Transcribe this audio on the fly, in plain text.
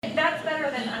That's better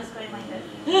than us going like this.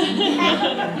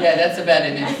 Yeah, that's about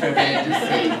an inch per band, just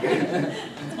saying.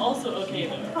 It's also okay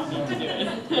though, you need to do it.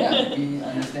 Yeah, we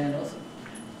understand also.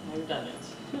 I've done it.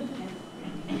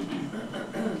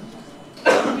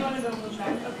 You want to go move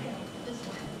back? Okay.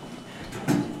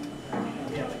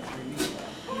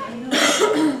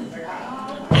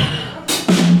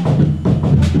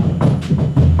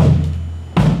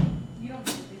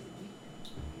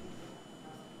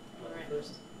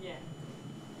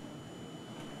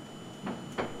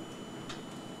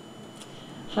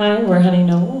 Hi, we're Honey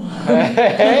Noble.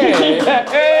 Hey!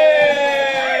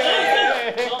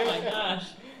 Oh my gosh,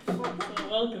 so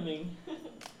welcoming.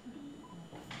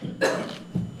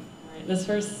 Alright, this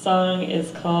first song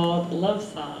is called Love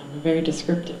Song, a very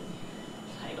descriptive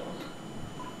title.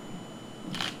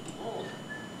 Oh.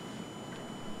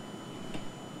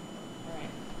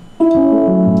 Alright.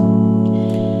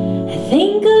 I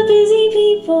think of busy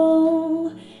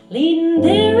people leading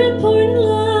their important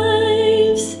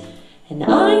lives, and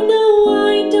I know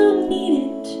I don't need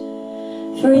it,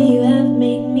 for you have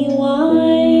made me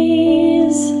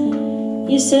wise.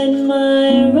 You said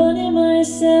my running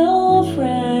myself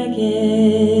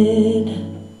ragged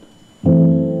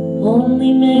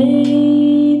only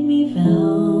made me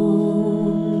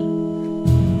found.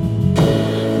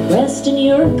 Rest in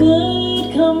your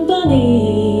good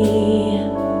company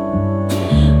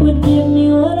would give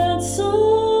me what I'd sought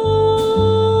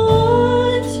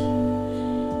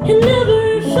and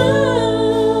never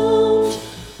found.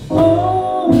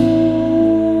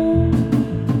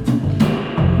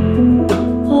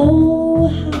 Oh,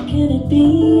 how can it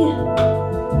be?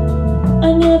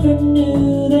 I never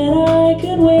knew that I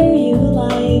could wear you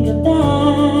like a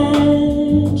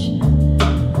badge,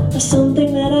 or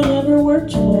something that I never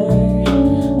worked for,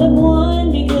 but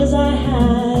won because I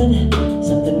had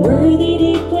something worthy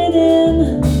deep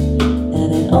within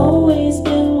that had always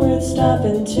been worth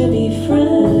stopping to be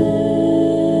friends.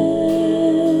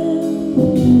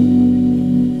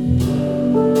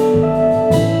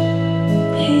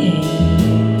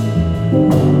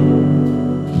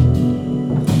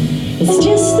 It's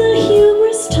just the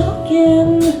hubris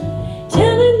talking,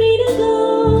 telling me to go.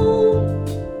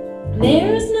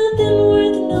 There's nothing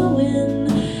worth knowing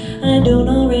I don't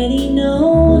already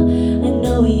know. I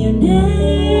know your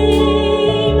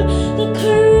name, the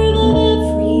curve of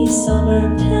every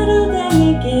summer petal that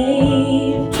you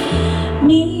gave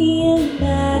me in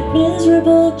that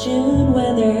miserable June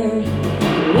weather.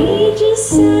 We just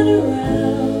sat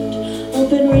around,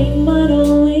 hoping rain might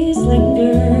always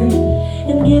linger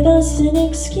and give us an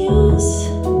excuse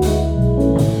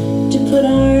to put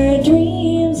our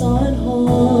dreams on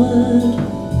hold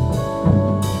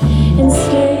and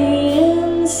stay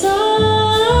inside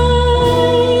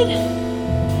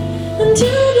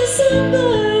until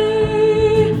December.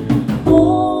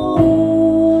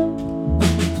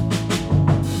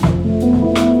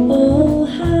 Oh,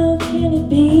 how can it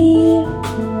be?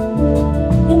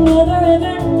 I never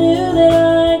ever knew that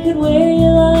I could wear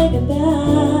you like a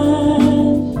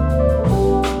badge,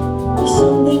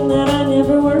 something that I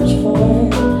never worked for,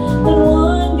 but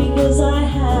won because I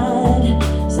had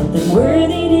something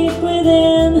worthy deep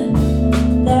within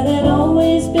that had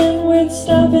always been worth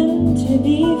stopping to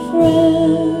be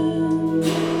friends.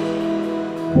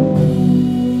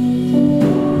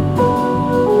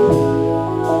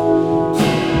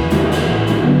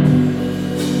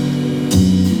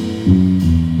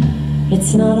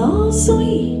 It's not all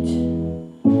sweet,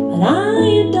 but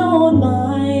I don't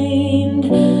mind.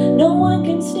 No one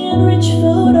can stand rich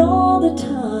food all the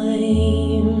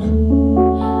time.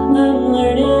 I'm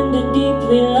learning to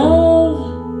deeply love,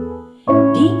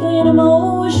 deeply and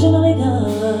emotionally kind.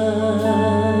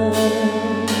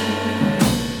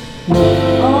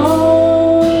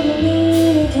 All the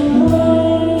little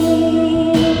times,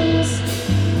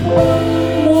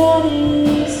 that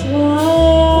is why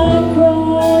I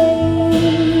cry.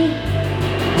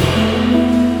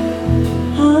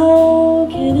 How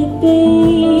can it be?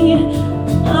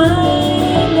 I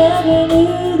never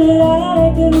knew that I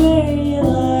could wear you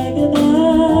like a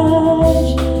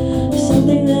badge,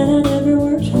 something that I never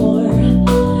worked for,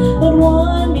 but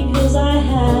won because I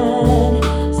had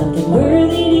something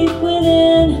worthy deep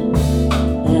within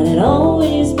that had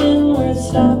always been worth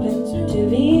stopping to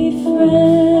be friends.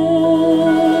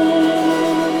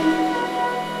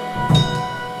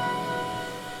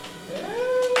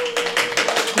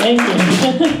 Thank you.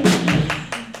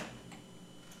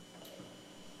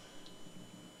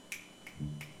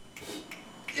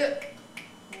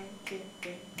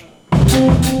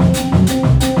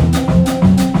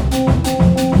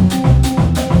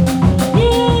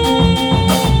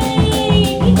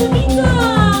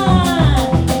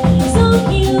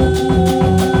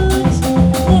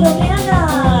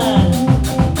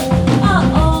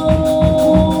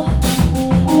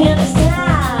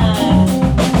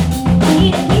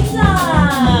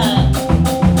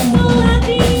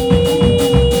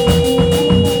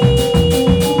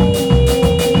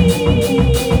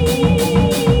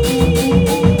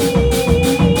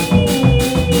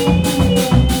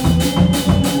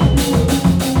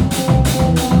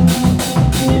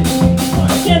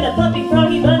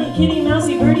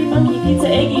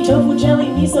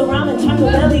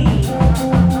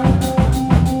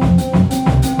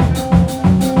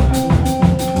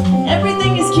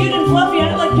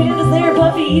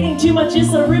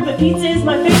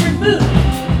 favorite food.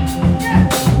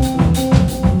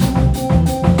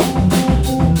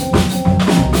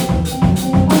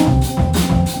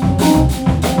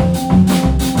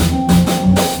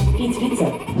 Pizza.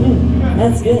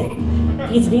 That's good.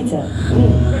 Pizza.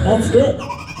 That's good.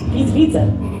 Pizza.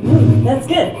 That's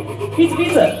good.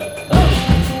 Pizza.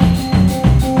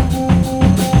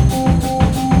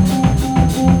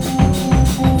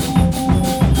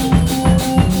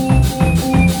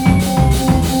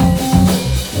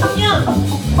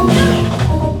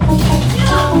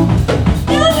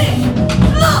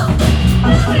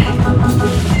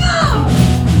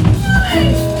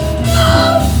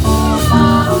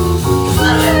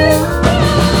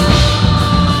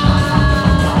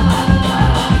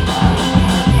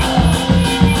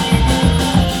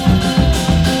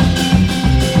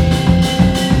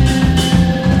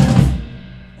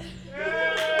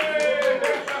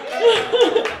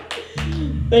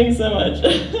 Thanks so much.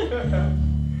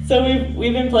 So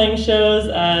we've been playing shows.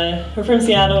 We're from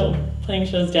Seattle, playing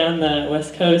shows down the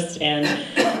West Coast, and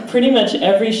pretty much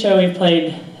every show we've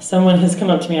played, someone has come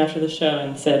up to me after the show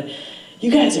and said,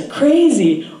 "You guys are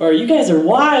crazy," or "You guys are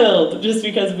wild," just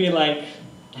because we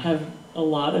have a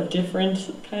lot of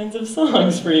different kinds of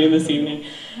songs for you this evening.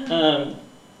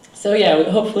 So yeah,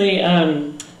 hopefully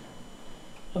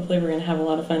we're gonna have a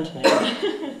lot of fun tonight.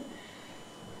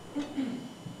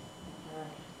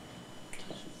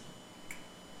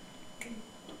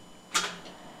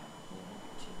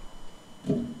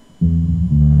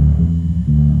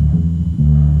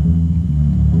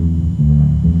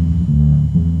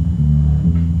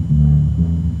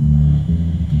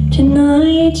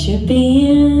 Tonight you're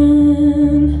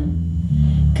being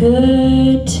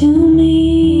good to me.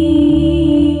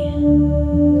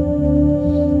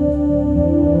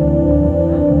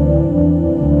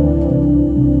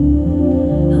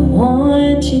 I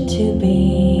want you to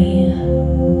be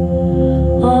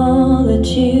all that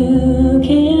you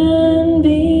can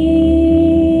be.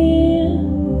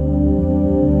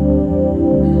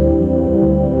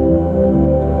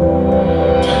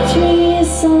 Touch me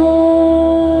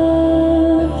soft,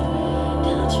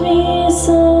 touch me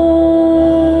soft,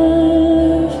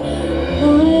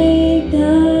 like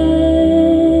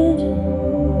that.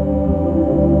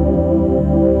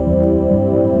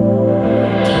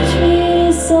 Touch me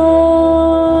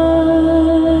soft,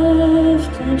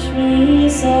 touch me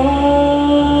soft,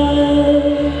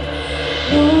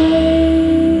 like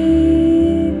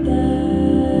that.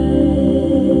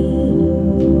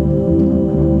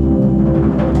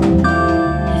 I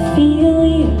feel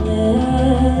your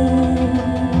lips,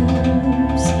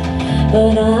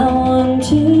 but I want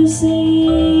to see.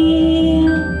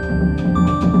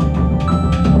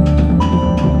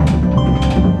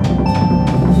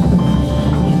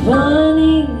 You're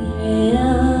running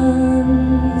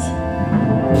hands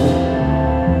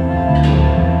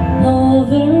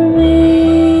over me.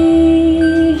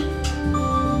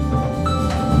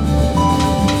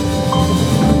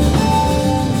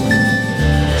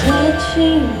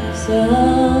 Touching me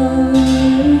softly,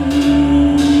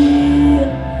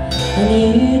 and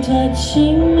you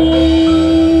touching me.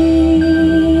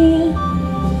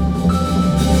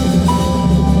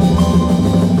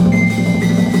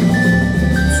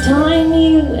 It's time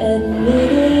you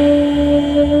admitted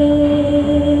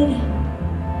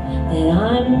that I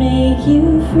make you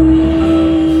free.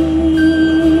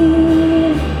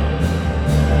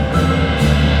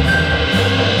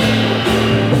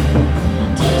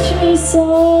 Touch me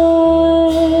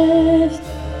soft,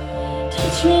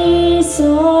 touch me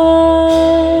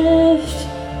soft,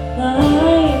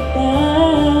 like that.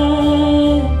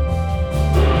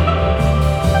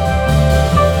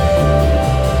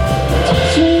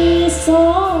 Touch me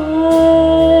soft,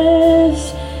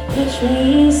 touch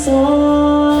me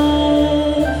soft,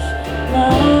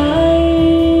 like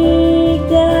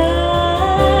that.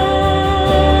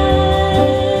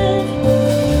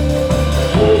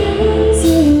 Here's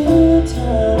you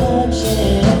touching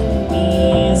me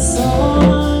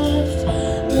soft,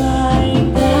 like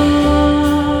that.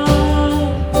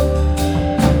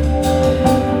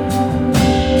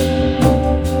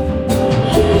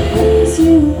 Here's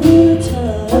you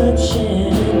touching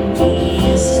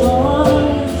me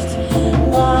soft,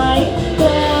 like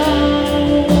that.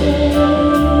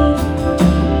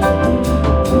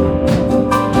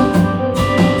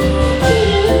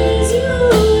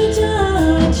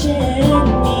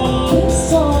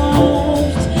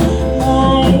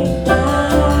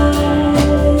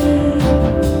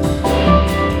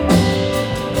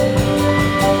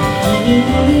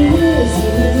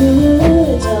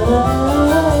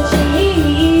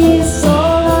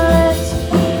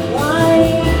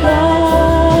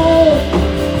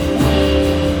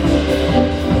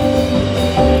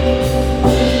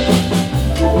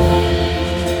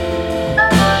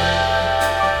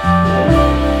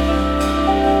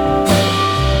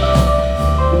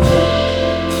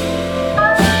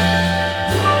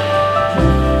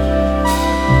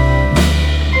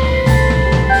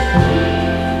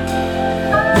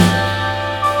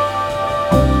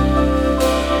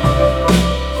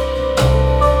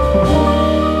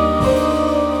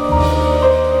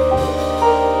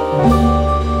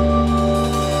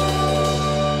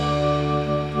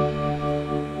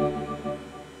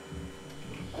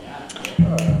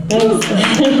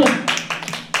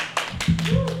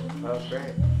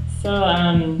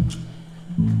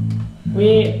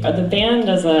 The band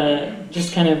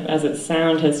just kind of as its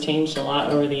sound has changed a lot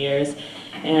over the years,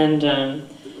 and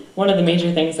one of the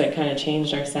major things that kind of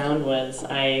changed our sound was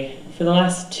for the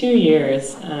last 2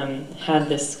 years, had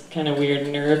this kind of weird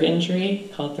nerve injury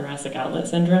called thoracic outlet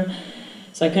syndrome.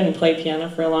 So I couldn't play piano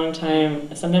for a long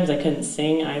time. Sometimes I couldn't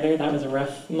sing either. That was a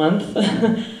rough month.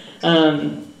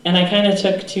 And I kind of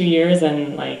took 2 years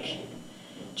and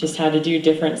just had to do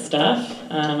different stuff.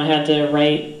 I had to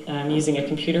write using a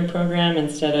computer program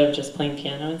instead of just playing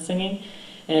piano and singing.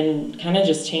 And kind of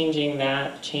just changing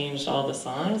that changed all the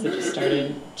songs. It just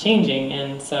started changing.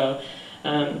 And so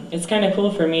it's kind of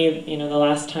cool for me, the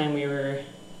last time we were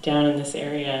down in this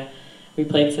area, we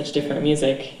played such different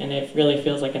music, and it really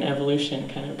feels like an evolution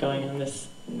kind of going on this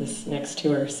next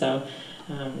tour. So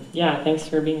yeah, thanks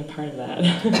for being a part of that.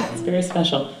 It's very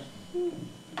special.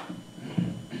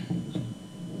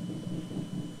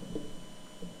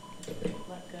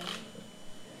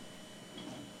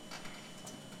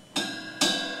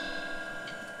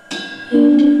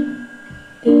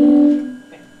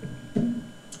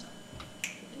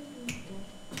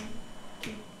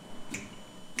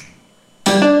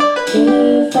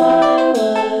 If I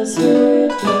was hurt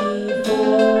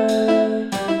before,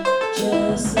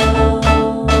 just now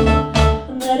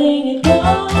I'm letting it go.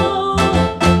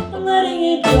 I'm letting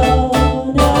it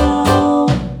go now.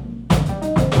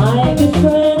 I could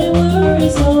fret and worry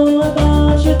so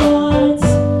about your thoughts.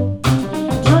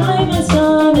 Tie my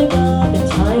stomach up in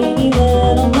tiny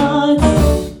little knots,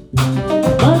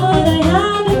 but I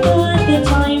haven't got the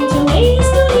time to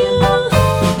waste on you.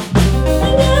 I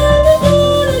never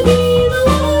thought I'd be the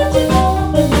one to go,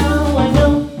 but now I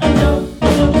know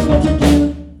just what to do.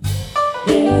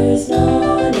 There's no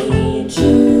need to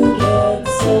get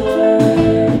sore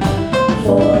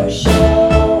for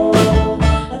sure.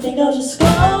 I think I'll just go.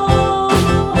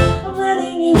 I'm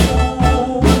letting you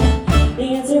go. The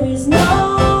answer is no.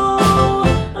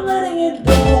 I'm letting it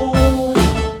go.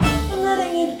 I'm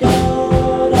letting it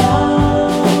go now.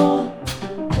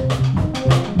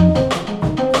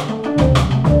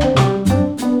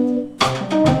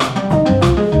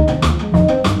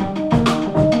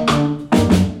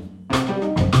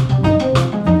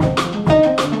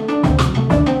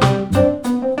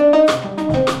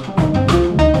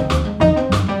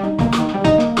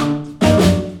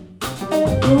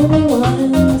 Fool me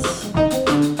once,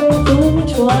 fool me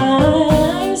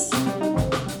twice,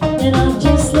 and I'll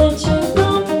just let you go.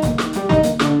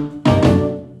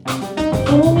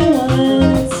 Fool me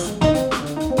once,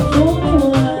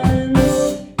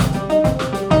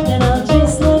 and I'll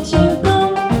just let you go.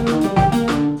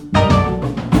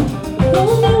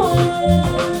 Fool me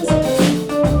once,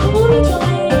 fool me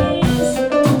twice,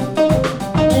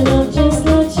 and I'll just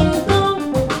let you go.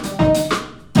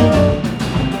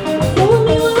 Fool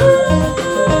me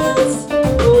once,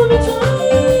 fool me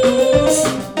twice,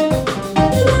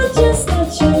 and I'll just let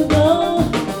you go.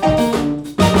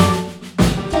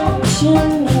 Don't you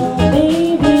know,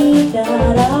 baby,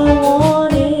 that I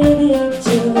wanted it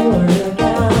to work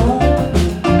out?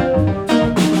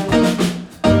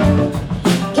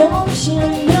 Don't you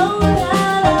know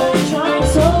that I tried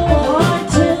so hard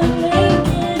to make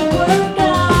it work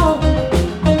out?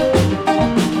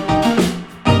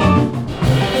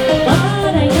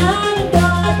 But I haven't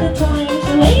got the time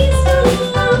to waste on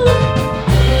you.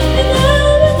 I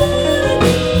never thought I'd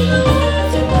be the one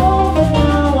to go, but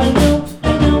now I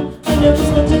know just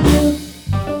what to do.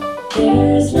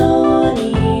 There's no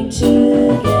need to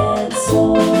get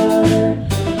sore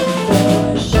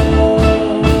for sure.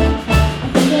 I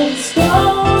think I'll just go.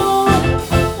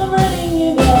 I'm letting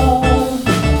you go.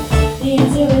 The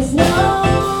answer is no.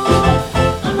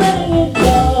 I'm letting it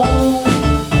go.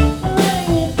 I'm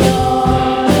letting it go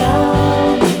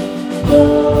now. Go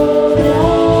now.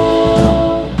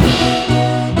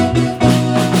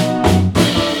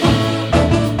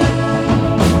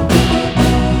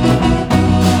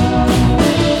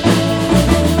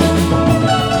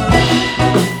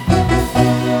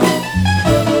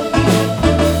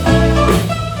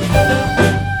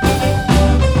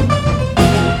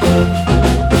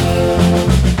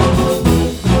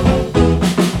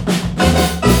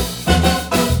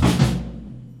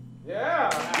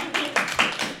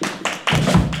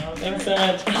 Thanks so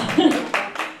much.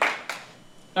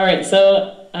 All right, so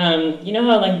you know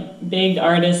how big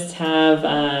artists have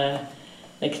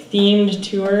themed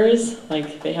tours?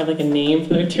 They have a name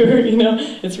for their tour.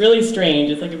 It's really strange.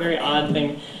 It's a very odd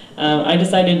thing. I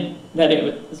decided that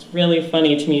it was really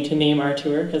funny to me to name our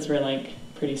tour because we're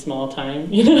pretty small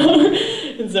time,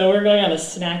 And so we're going on a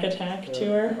snack attack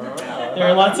tour. There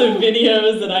are lots of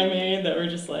videos that I made that were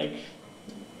just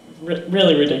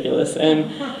really ridiculous.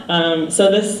 And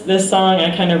so this song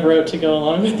I kind of wrote to go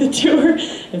along with the tour.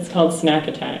 It's called Snack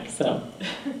Attack. So.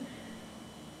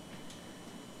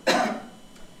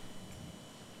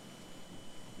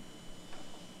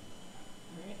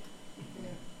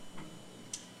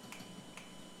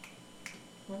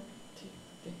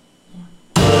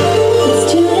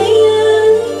 It's 2 a.m.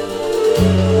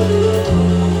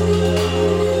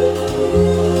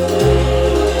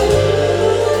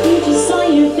 You just saw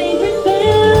your favorite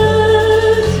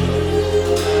band.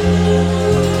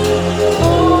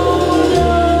 Oh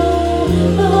no,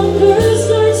 the hunger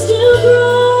starts to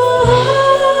grow.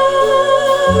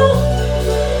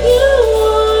 You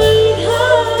aren't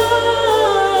high,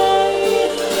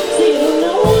 so you don't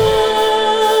know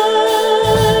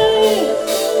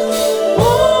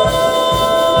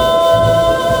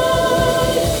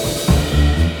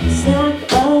Snack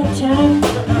attack.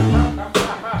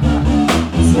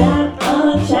 Snack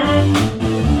attack.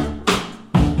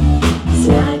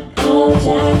 Snack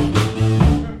attack.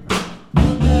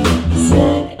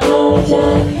 Snack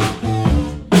attack.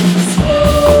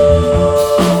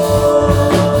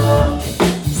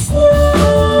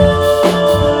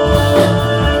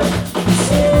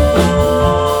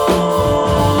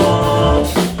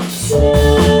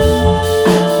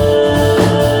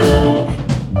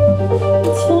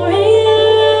 It's 4 a.m.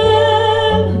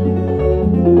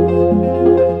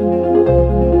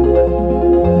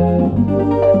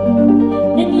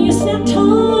 And you snapped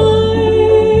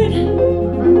hard.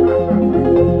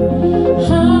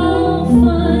 How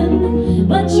fun,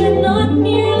 but you're not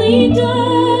nearly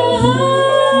done.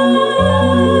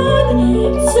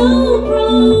 It's so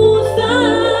profound.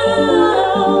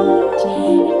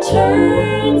 It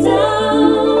turns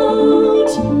out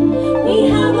we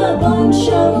have a bunch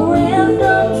of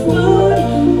random food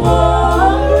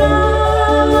around.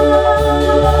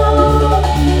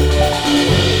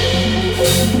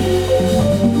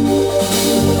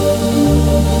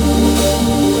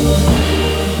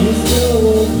 You still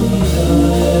won't be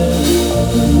done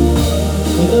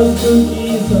when those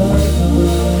cookies are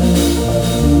gone.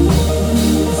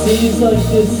 Seems like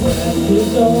this snack could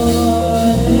go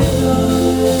on and on.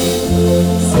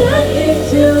 Snacking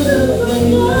till the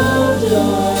break of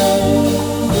dawn.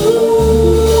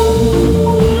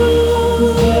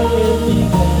 Snack can't be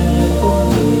bad for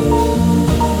me,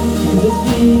 'cause it's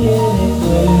vegan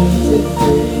and gluten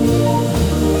free.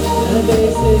 And I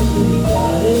basically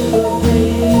got it for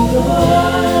free. Come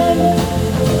on.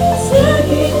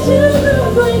 Snacking till the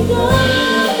break of dawn.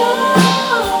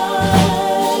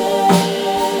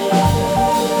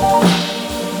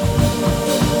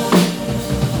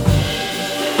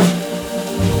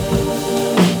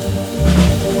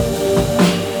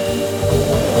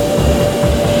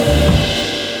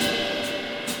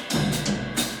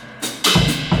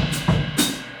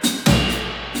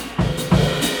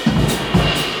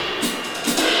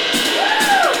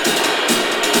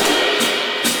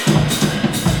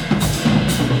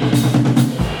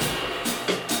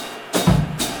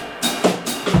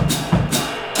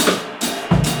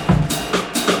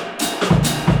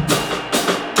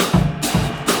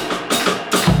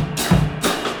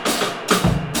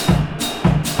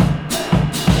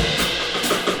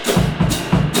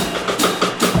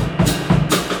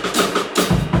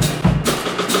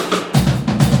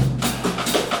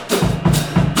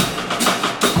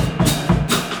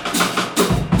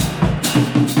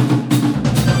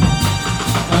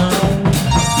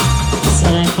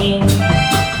 Snacking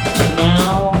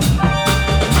now.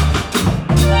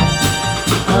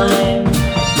 I'm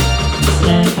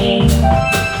snacking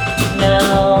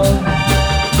now.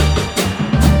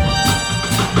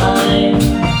 I'm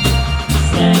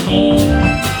snacking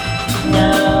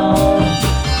now.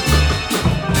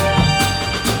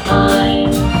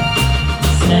 I'm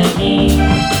snacking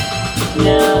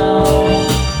now.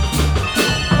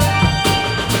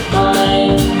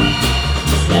 I'm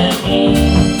snacking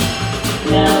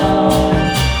now.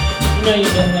 You know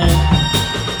you've been there.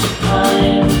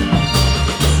 I'm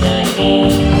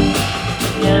snacking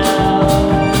now.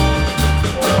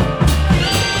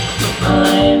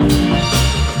 I'm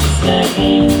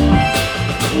snacking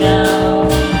now.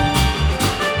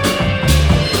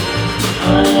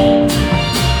 I'm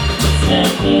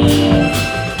snacking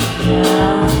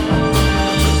now.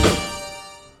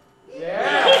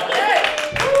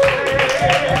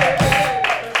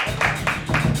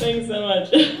 Thanks so much.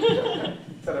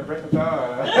 Celebrate the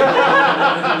time.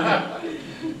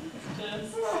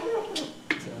 Just,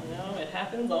 it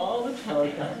happens all the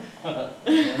time.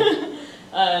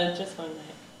 Just one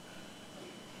night.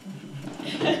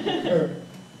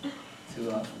 Too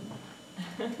often.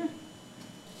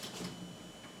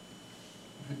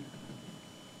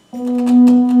 Oh,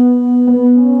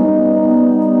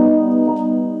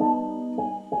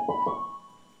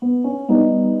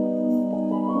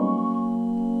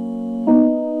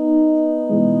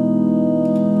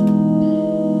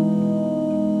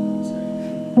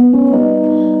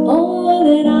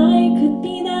 that I could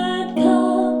be that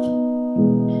cup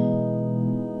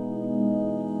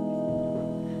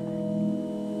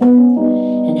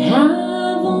and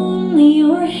have only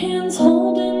your hands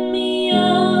holding me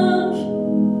up.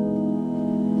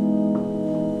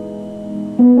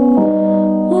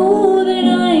 Oh, that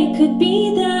I could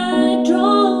be that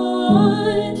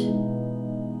draught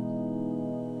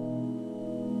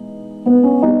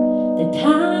that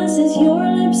passes your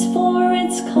lips for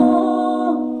its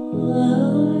cause.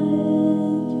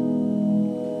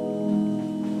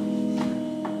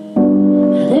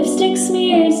 My lipstick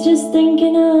smears just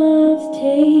thinking of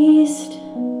taste.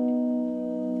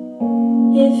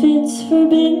 If it's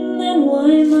forbidden, then why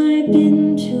am I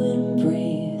bidden to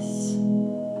embrace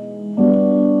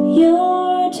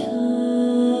your touch?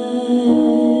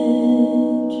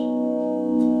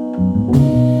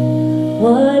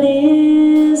 What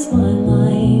is my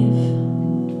life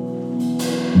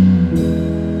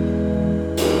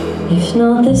if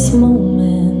not this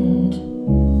moment?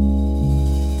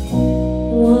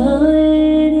 What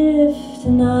if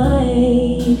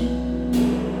tonight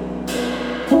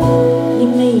you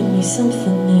made me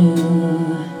something new?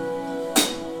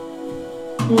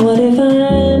 What if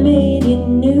I made you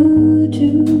new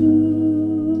too?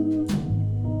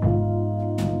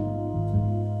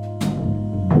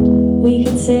 We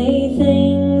could say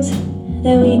things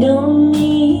that we don't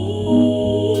mean,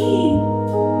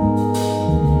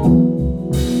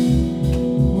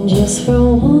 just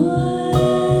for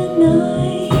one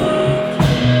night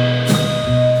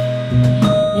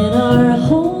in our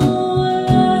whole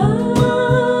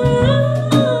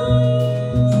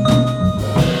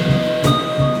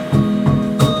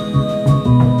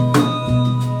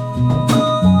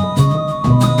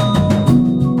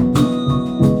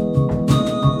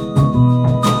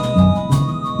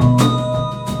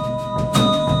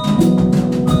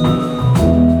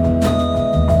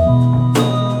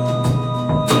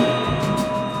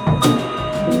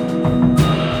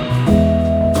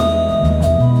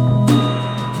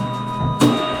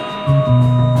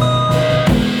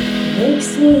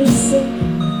makes me sick.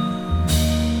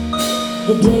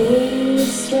 The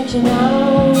days stretching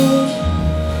out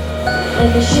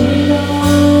like a sheet on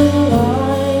a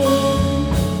line.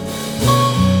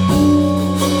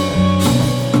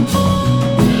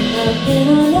 I've been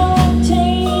on a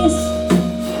taste.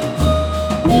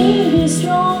 Maybe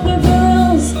stronger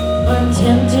girls aren't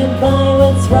tempted by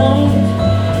what's right.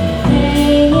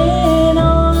 Hanging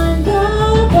on the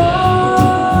vine.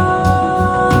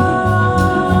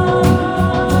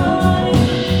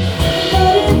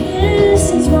 But if this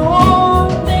is wrong,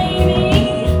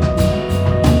 baby,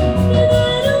 then I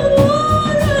don't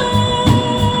want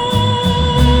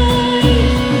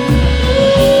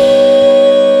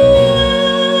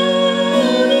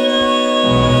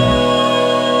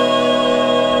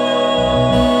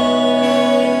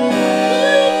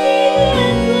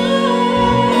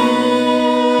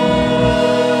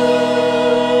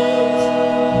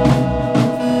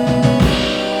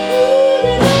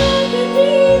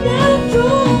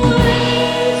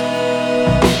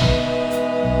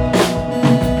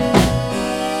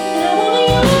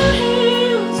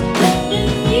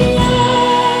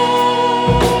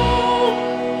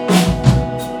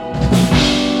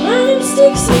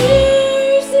Six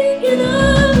years thinking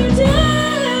of your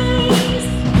days.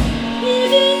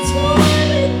 If it's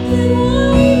warming, then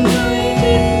why am I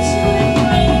bidden to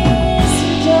embrace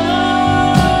your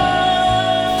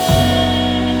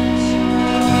touch?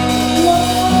 Why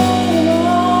am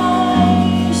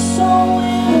I so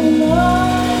in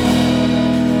love?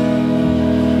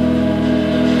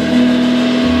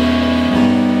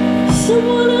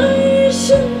 Someone I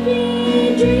should be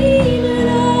dreaming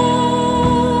of.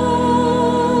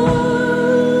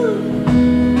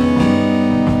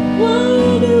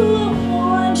 Why do I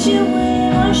want you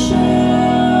when I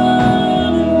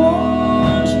shouldn't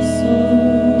want you so?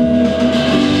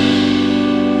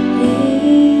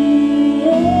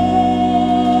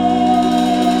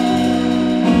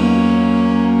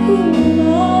 Who am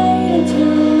I to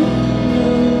tell?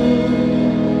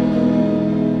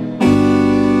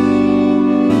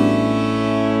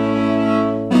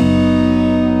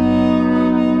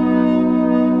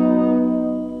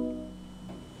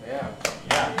 Yeah.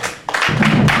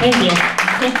 Thank you.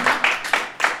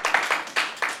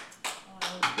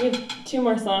 We have two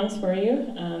more songs for you.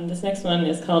 This next one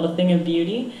is called A Thing of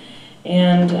Beauty.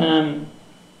 And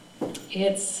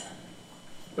It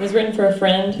was written for a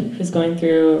friend who's going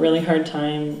through a really hard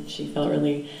time. She felt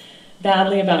really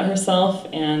badly about herself,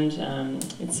 and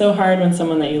it's so hard when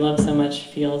someone that you love so much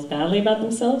feels badly about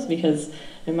themselves, because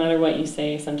no matter what you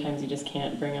say, sometimes you just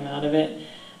can't bring them out of it.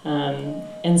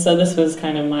 And so this was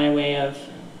kind of my way of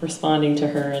responding to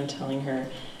her and telling her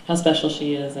how special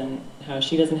she is and how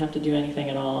she doesn't have to do anything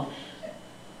at all.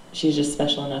 She's just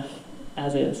special enough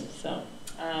as is. So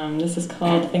this is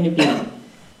called Thing of Beauty.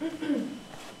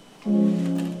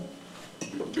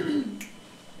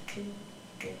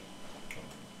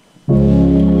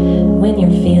 When you're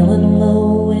feeling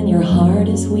low and your heart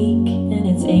is weak and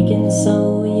it's aching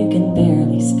so you can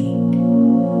barely speak,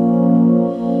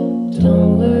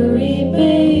 don't worry,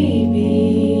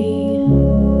 baby.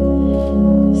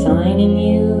 Signing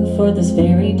you for this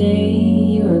very day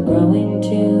you are growing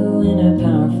to in a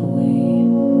powerful way.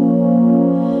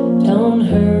 Don't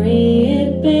hurry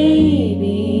it,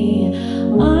 baby.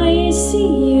 I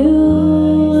see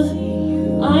you.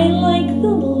 I like the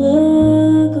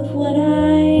look of what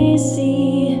I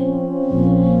see.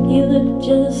 You look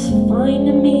just fine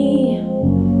to me,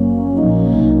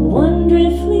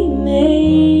 wonderfully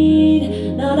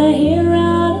made, not a hair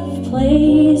out of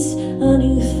place, a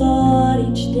new thought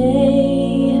each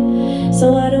day.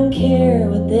 So I don't care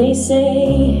what they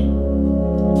say.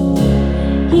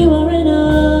 You are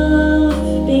enough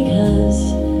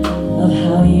because of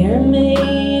how you're made.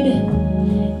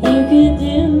 You could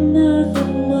do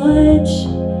nothing much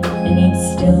and you'd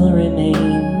still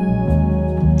remain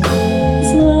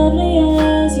as lovely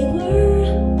as you were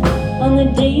on the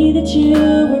day that you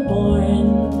were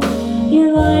born.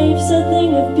 Your life's a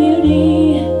thing of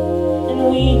beauty, and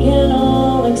we can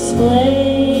all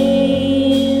explain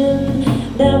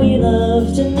that we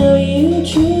love to know you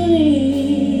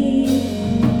truly,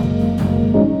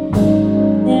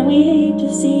 and we hate to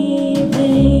see you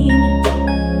pain.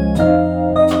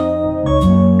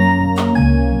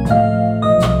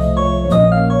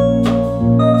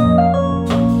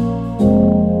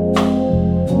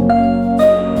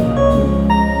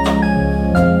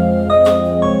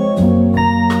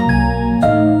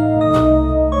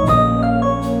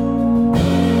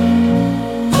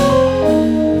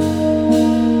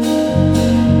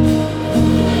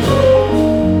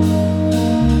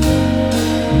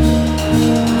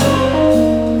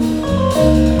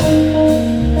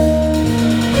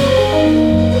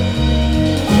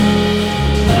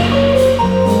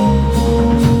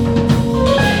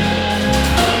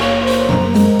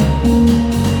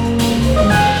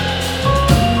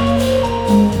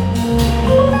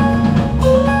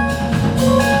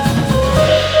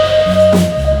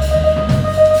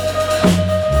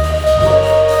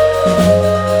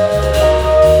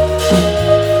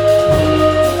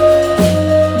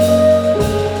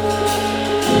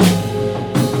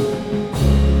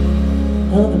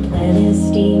 Though the plant is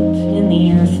deep in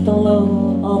the earth below,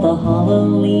 all the hollow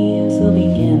leaves will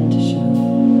begin to show.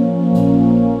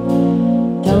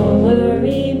 Don't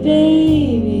worry,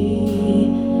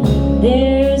 baby,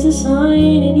 there's a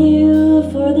sign in you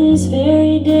for this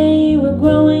very day we're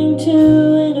growing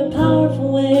to in a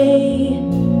powerful way.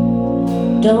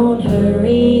 Don't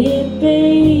hurry it,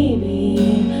 baby,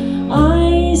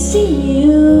 I see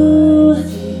you.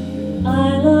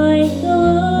 I like the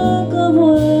look of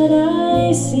what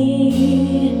I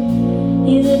see.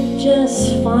 You look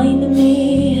just fine to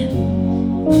me,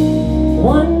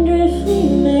 wonderfully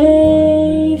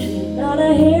made, not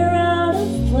a hair out of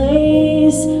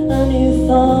place, a new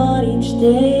thought each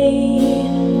day.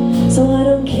 So I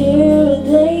don't care what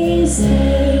they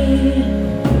say.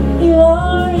 You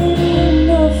are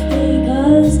enough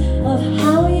because of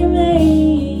how you're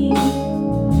made.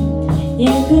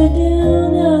 You could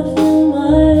do nothing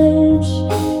much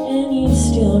and you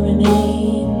still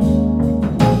remain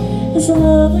as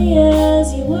lovely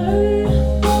as you were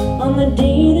on the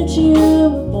day that you were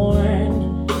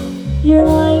born. Your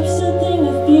life's a thing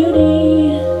of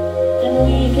beauty, and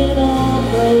we can all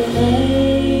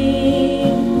proclaim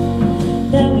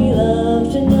that we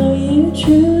love to know you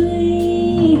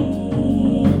truly,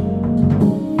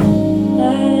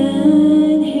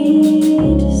 and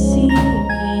hate to see you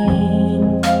pain.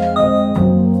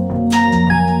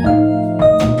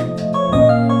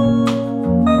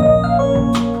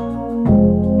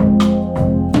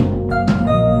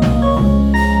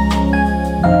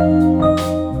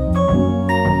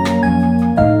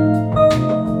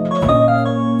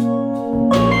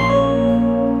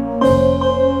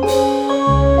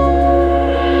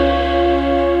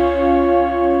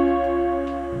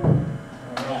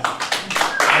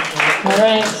 All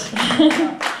right.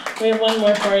 We have one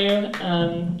more for you.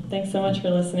 Thanks so much for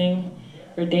listening.